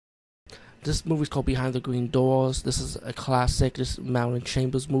This movie's called Behind the Green Doors. This is a classic. This Marilyn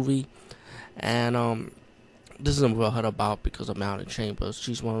Chambers movie, and this is a movie I heard about because of Marilyn Chambers.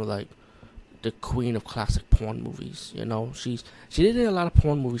 She's one of like the queen of classic porn movies. You know, she did a lot of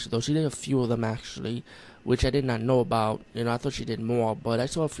porn movies though. She did a few of them actually, which I did not know about. You know, I thought she did more, but I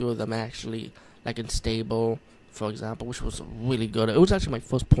saw a few of them actually, like in Stable, for example, which was really good. It was actually my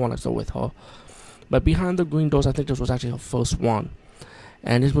first porn I saw with her. But Behind the Green Doors, I think this was actually her first one.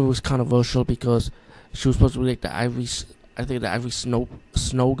 And this movie was controversial because she was supposed to be like the Ivy Snow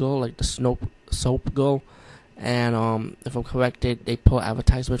girl, like the Snow soap girl. And if I'm correct, they pulled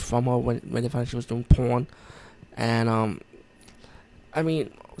advertisement from her when they found she was doing porn. And I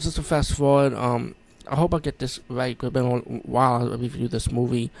mean, just to fast forward, I hope I get this right. It's been a while I reviewed this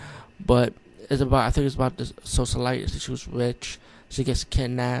movie, but I think it's about this socialite. She was rich. She gets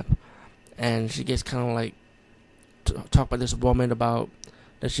kidnapped, and she gets kind of like talked by this woman about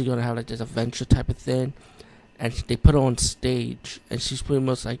that she's gonna have like this adventure type of thing, and they put her on stage, and she's pretty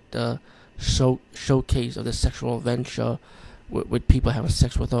much like the showcase of the sexual adventure, with people having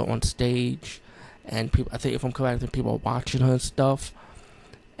sex with her on stage, and people. I think if I'm correct, I think people are watching her and stuff,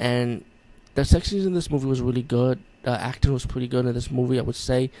 and the sex scenes in this movie was really good. The acting was pretty good in this movie, I would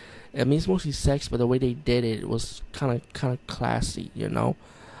say. I mean, it's mostly sex, but the way they did it was kind of classy, you know.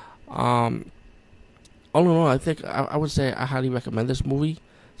 All in all, I think I would say I highly recommend this movie,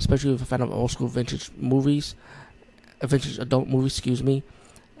 especially if you're a fan of old school vintage movies, vintage adult movies, excuse me.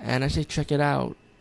 And I say check it out.